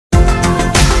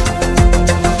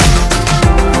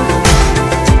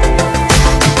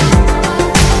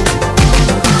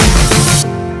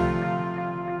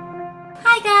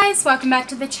welcome back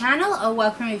to the channel, or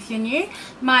welcome if you're new.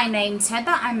 My name's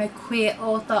Heather. I'm a queer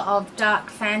author of dark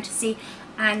fantasy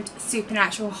and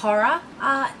supernatural horror.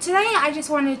 Today I just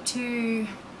wanted to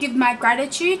give my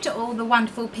gratitude to all the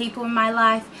wonderful people in my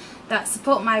life that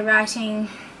support my writing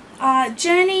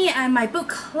journey and my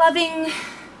book loving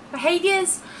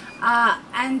behaviours,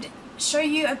 and show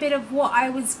you a bit of what I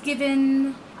was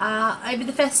given over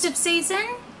the festive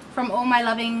season from all my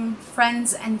loving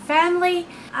friends and family,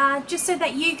 just so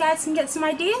that you guys can get some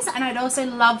ideas. And I'd also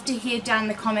love to hear down in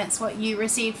the comments what you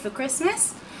received for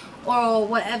Christmas or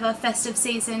whatever festive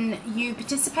season you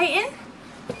participate in.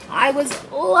 I was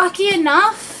lucky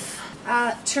enough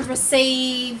to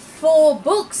receive 4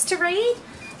 books to read.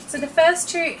 So the first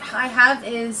 2 I have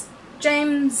is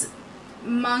Jane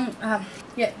Munker's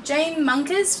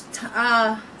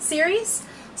series.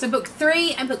 So book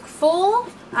 3 and book 4,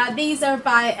 these are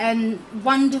by a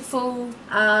wonderful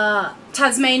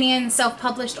Tasmanian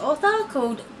self-published author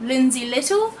called Lindsey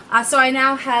Little. So I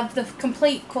now have the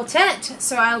complete quartet,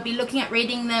 so I'll be looking at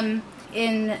reading them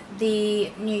in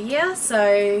the new year.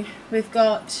 So we've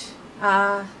got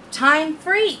Time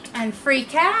Freak and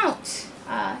Freak Out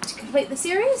to complete the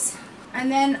series.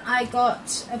 And then I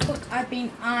got a book I've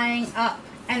been eyeing up,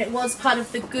 and it was part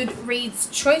of the Goodreads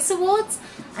Choice Awards,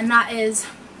 and that is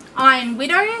Iron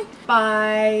Widow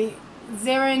by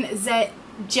Xiran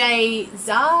Jay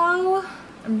Zhao.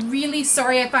 I'm really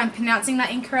sorry if I'm pronouncing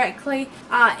that incorrectly.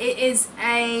 It is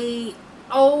a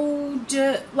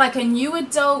new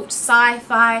adult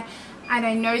sci-fi, and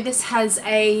I know this has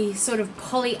a sort of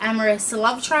polyamorous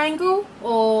love triangle,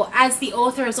 or as the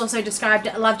author has also described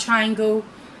it, a love triangle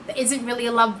that isn't really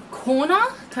a love corner,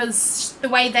 because the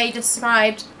way they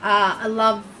described a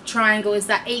love triangle is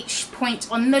that each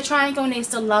point on the triangle needs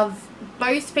to love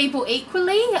both people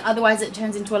equally, otherwise it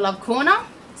turns into a love corner.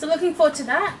 So looking forward to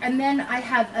that. And then I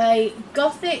have a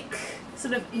gothic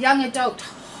sort of young adult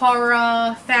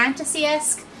horror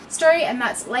fantasy-esque story, and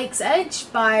that's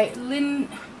Lakesedge by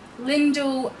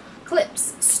Lyndall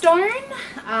CLisptone.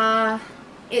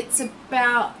 It's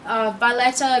about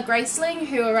Violeta Graceling,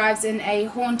 who arrives in a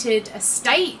haunted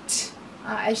estate.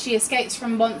 As she escapes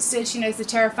from monsters, she knows the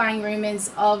terrifying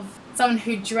rumours of someone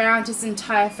who drowned his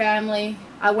entire family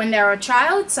when they were a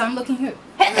child. So I'm looking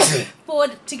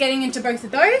forward to getting into both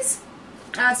of those.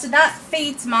 So that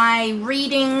feeds my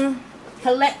reading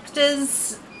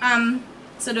collectors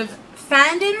sort of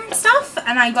fandom stuff.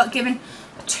 And I got given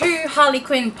 2 Harley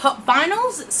Quinn pop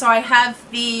vinyls. So I have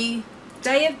the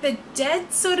Day of the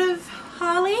Dead sort of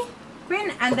Harley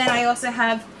Quinn, and then I also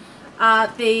have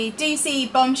the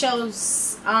DC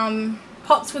Bombshells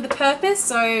Pops with a Purpose.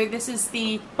 So this is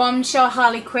the Bombshell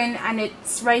Harley Quinn, and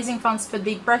it's raising funds for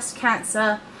the Breast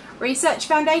Cancer Research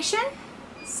Foundation.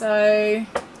 So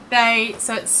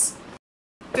it's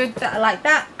good that I like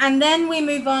that. And then we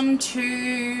move on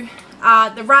to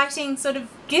the writing sort of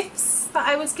gifts that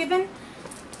I was given.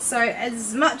 So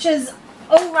as much as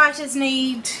all writers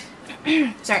need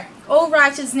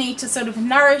to sort of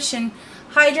nourish and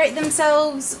hydrate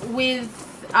themselves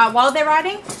with while they're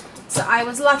writing. So I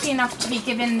was lucky enough to be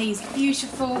given these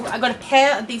beautiful, I got a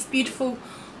pair of these beautiful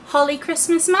Holly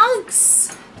Christmas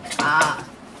mugs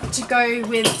to go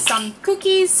with some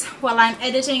cookies while I'm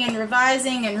editing and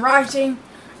revising and writing,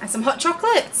 and some hot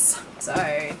chocolates. So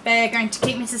they're going to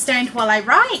keep me sustained while I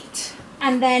write.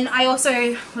 And then I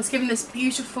also was given this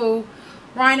beautiful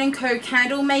Ryan & Co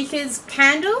Candle Makers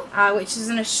candle, which is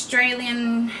an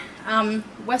Australian,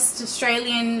 West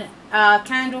Australian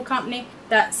candle company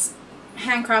that's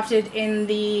handcrafted in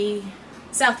the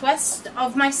southwest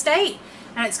of my state,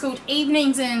 and it's called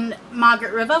Evenings in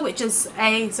Margaret River, which is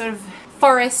a sort of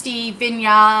foresty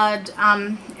vineyard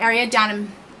area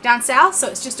down south. So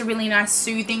it's just a really nice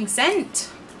soothing scent,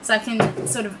 so I can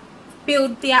sort of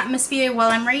build the atmosphere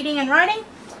while I'm reading and writing.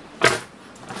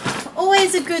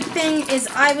 Always a good thing is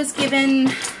I was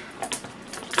given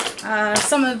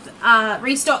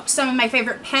restocked some of my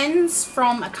favorite pens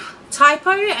from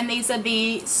Typo, and these are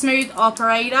the Smooth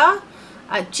Operator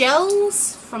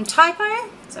gels from Typo.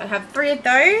 So I have 3 of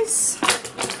those,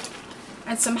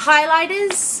 and some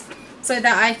highlighters, so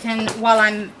that I can, while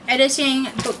I'm editing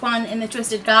book 1 in the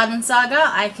Twisted Garden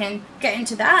Saga, I can get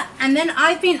into that. And then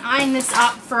I've been eyeing this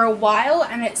up for a while,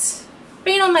 and it's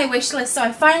been on my wish list, so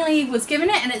I finally was given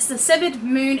it, and it's The Severed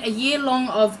Moon, a year long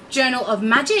of Journal of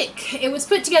Magic. It was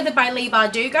put together by Lee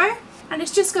Bardugo, and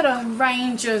it's just got a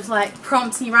range of like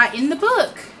prompts you write in the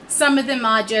book. Some of them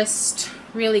are just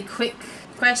really quick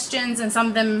questions, and some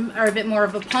of them are a bit more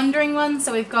of a pondering one.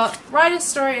 So we've got write a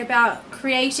story about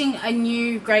creating a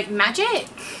new great magic.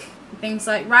 Things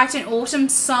like write an autumn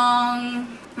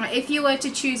song. If you were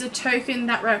to choose a token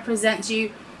that represents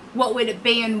you, what would it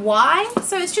be and why.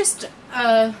 So it's just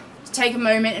to take a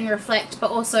moment and reflect,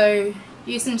 but also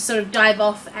use them to sort of dive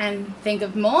off and think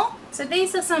of more. So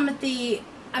these are some of the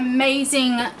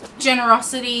amazing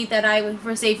generosity that I would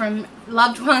receive from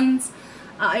loved ones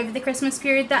over the Christmas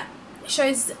period that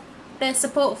shows their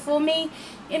support for me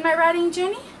in my writing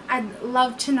journey. I'd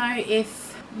love to know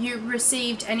if you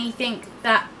received anything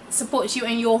that supports you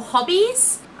in your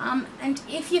hobbies, and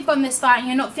if you've gone this far and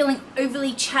you're not feeling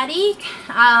overly chatty,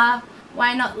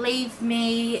 why not leave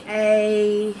me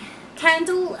a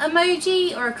candle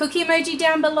emoji or a cookie emoji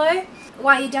down below.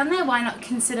 While you're down there, why not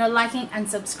consider liking and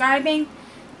subscribing,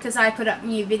 because I put up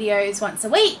new videos once a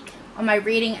week on my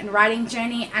reading and writing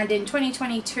journey, and in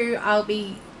 2022 I'll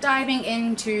be diving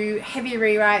into heavy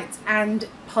rewrites and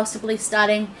possibly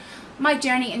starting my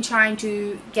journey in trying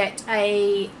to get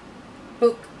a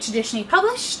book traditionally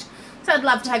published. So I'd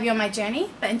love to have you on my journey,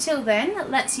 but until then,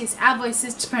 let's use our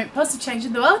voices to promote positive change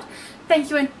in the world. Thank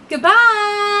you and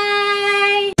goodbye!